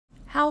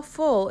How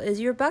Full is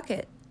Your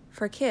Bucket?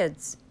 For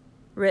Kids.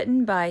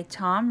 Written by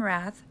Tom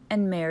Rath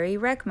and Maurie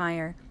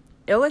Reckermeyer.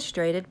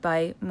 Illustrated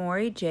by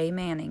Maurie J.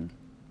 Manning.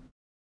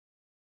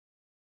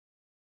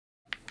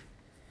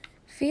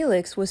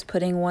 Felix was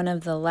putting one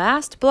of the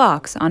last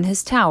blocks on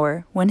his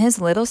tower when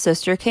his little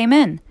sister came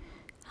in.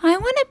 "I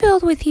want to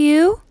build with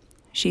you,"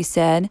 she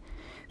said.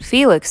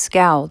 Felix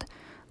scowled.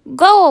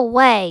 "Go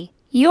away.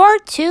 You're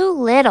too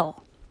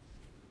little."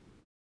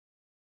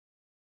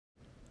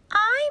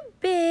 "I'm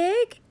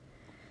big."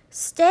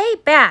 "Stay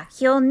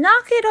back. You'll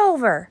knock it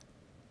over."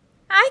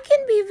 "I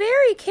can be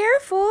very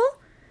careful."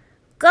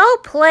 "Go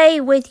play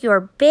with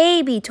your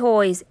baby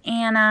toys,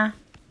 Anna."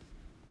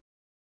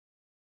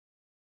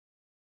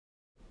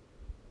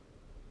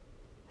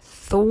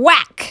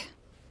 Thwack!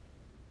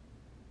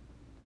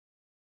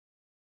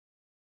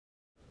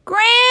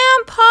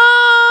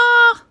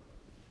 "Grandpa!"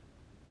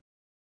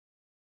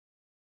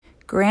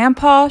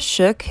 Grandpa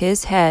shook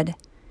his head.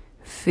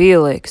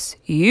 "Felix,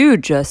 you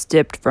just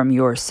dipped from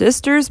your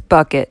sister's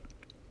bucket."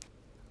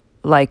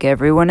 Like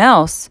everyone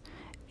else,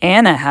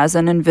 Anna has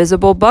an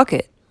invisible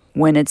bucket.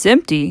 When it's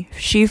empty,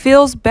 she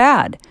feels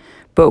bad,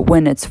 but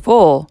when it's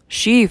full,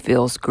 she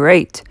feels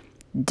great.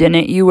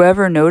 Didn't you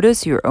ever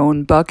notice your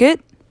own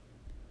bucket?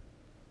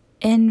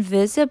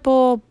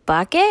 Invisible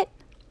bucket?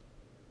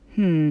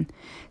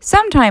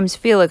 Sometimes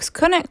Felix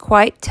couldn't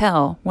quite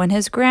tell when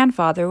his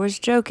grandfather was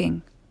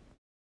joking.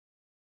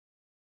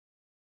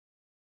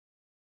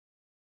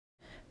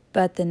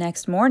 But the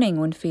next morning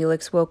when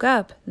Felix woke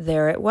up,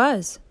 there it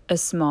was, a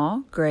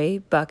small gray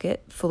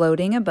bucket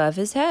floating above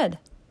his head.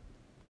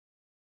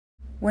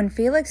 When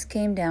Felix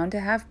came down to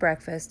have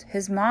breakfast,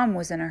 his mom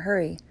was in a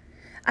hurry.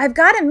 "I've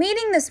got a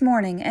meeting this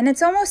morning, and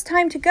it's almost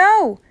time to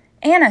go.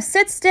 Anna,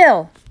 sit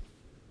still."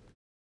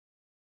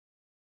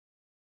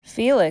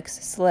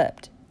 Felix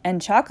slipped,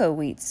 and choco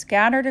wheat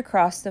scattered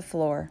across the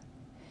floor.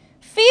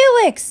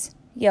 "Felix!"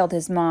 yelled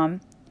his mom.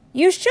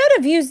 "You should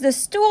have used the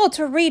stool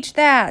to reach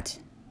that."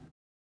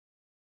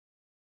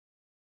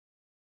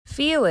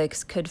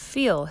 Felix could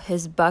feel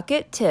his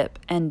bucket tip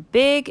and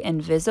big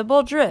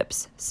invisible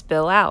drips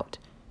spill out.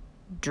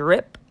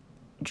 Drip,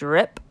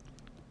 drip.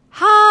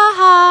 "Ha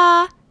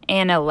ha!"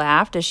 Anna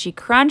laughed as she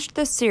crunched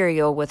the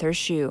cereal with her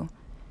shoe.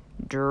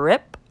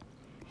 Drip.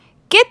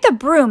 "Get the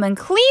broom and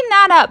clean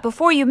that up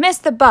before you miss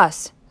the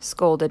bus,"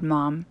 scolded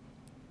Mom.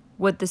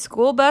 With the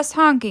school bus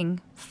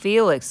honking,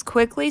 Felix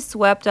quickly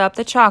swept up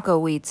the choco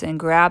wheats and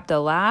grabbed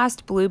the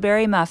last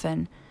blueberry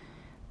muffin.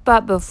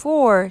 But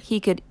before he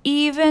could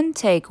even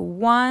take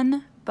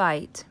one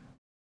bite,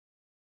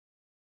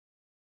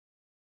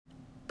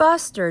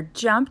 Buster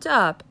jumped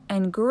up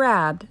and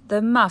grabbed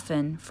the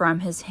muffin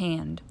from his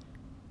hand.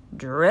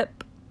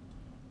 Drip.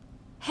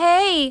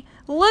 "Hey,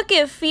 look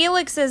at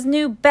Felix's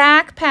new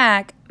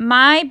backpack.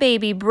 My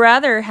baby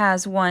brother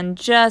has one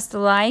just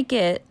like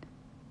it."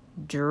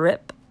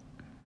 Drip.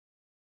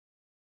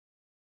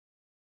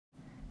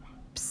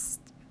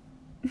 Psst.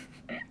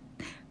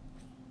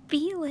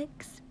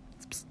 "Felix."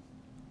 Psst.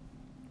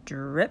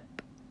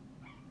 Drip.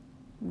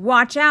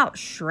 "Watch out,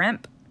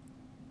 shrimp."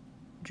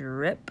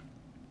 Drip.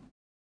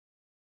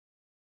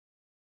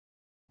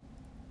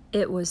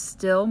 It was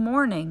still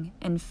morning,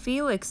 and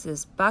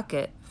Felix's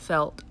bucket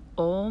felt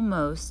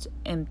almost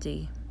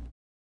empty.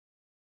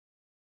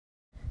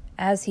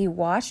 As he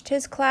watched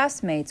his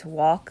classmates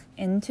walk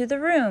into the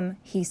room,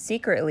 he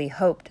secretly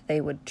hoped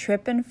they would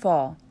trip and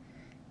fall.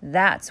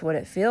 That's what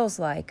it feels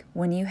like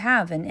when you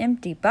have an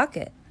empty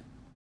bucket.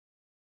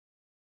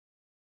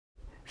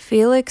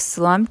 Felix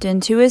slumped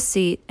into his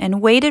seat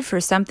and waited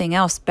for something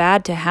else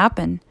bad to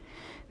happen.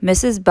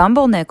 Mrs.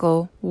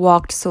 Bumblenickel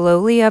walked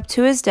slowly up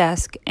to his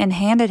desk and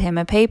handed him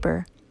a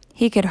paper.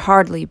 He could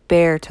hardly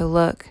bear to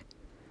look.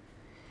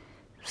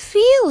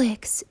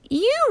 "Felix,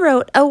 you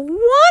wrote a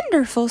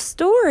wonderful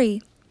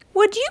story.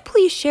 Would you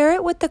please share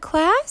it with the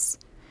class?"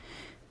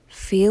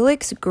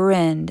 Felix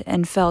grinned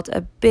and felt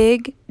a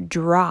big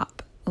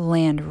drop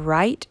land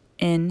right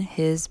in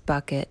his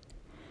bucket.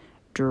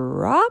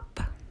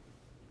 Drop.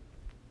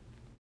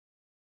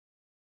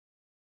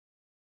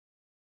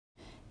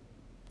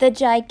 "The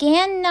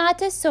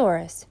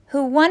Giganotosaurus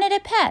Who Wanted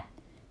a Pet"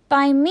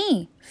 by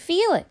me,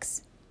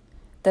 Felix.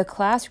 The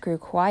class grew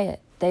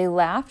quiet. They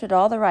laughed at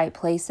all the right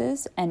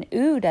places and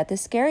oohed at the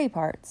scary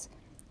parts.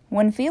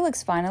 When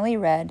Felix finally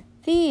read,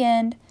 "The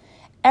End,"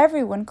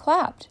 everyone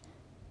clapped.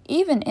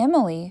 Even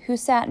Emily, who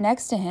sat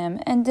next to him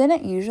and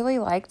didn't usually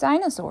like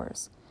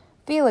dinosaurs.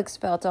 Felix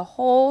felt a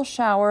whole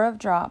shower of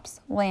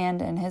drops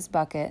land in his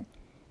bucket.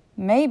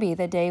 Maybe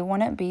the day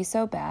wouldn't be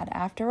so bad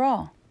after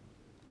all.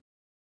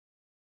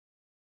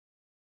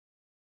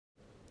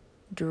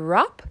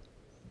 Drop.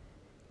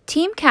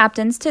 Team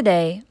captains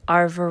today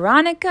are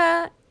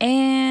Veronica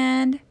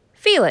and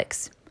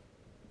Felix.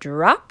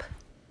 Drop.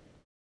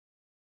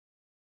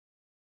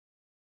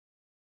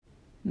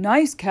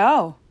 "Nice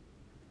cow."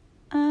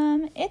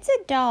 It's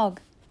a dog."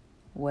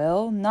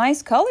 "Well,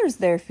 nice colors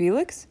there,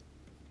 Felix."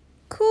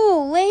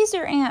 "Cool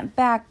laser ant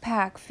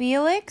backpack,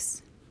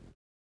 Felix."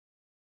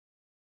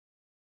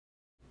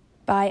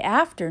 By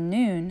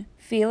afternoon,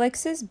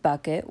 Felix's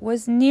bucket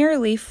was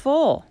nearly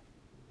full.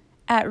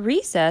 At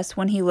recess,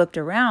 when he looked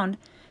around,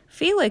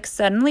 Felix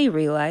suddenly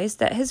realized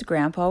that his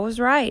grandpa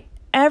was right.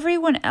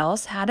 Everyone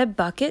else had a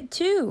bucket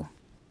too.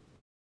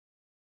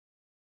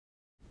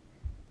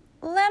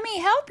 "Let me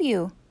help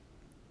you."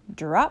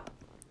 Drop,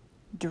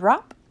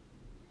 drop.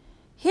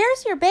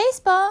 "Here's your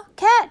baseball.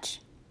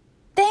 Catch."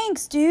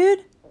 "Thanks,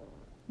 dude."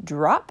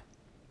 Drop,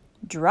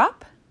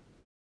 drop.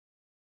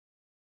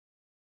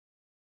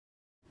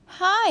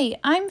 "Hi,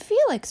 I'm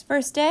Felix.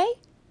 First day?"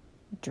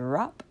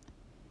 Drop.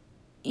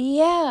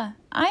 "Yeah,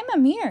 I'm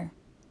Amir."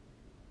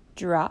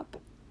 Drop.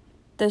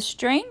 The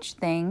strange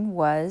thing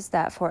was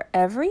that for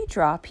every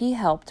drop he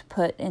helped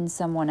put in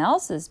someone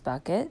else's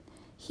bucket,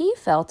 he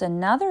felt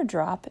another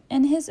drop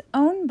in his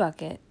own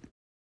bucket.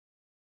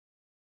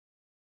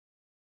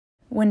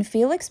 When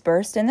Felix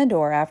burst in the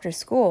door after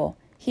school,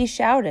 he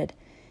shouted,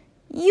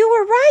 "You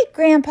were right,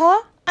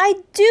 Grandpa!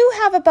 I do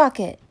have a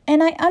bucket,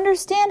 and I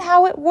understand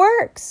how it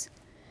works."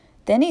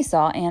 Then he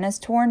saw Anna's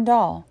torn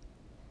doll.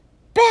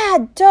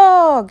 "Bad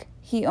dog!"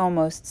 he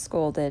almost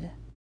scolded.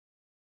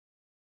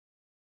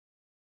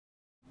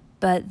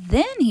 But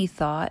then he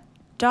thought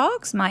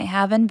dogs might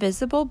have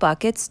invisible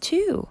buckets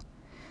too.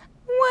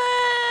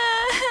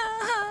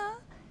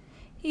 "Well,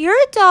 your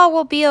doll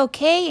will be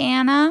okay,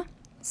 Anna,"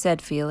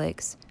 said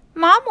Felix.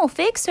 "Mom will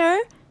fix her.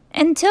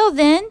 Until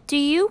then, do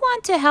you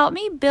want to help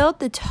me build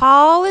the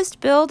tallest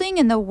building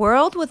in the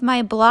world with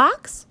my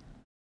blocks?"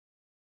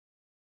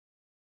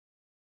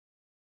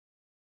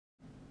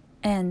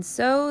 And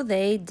so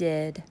they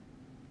did.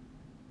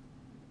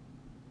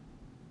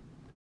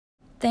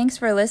 Thanks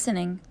for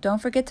listening.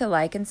 Don't forget to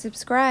like and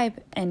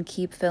subscribe, and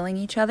keep filling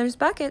each other's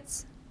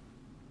buckets.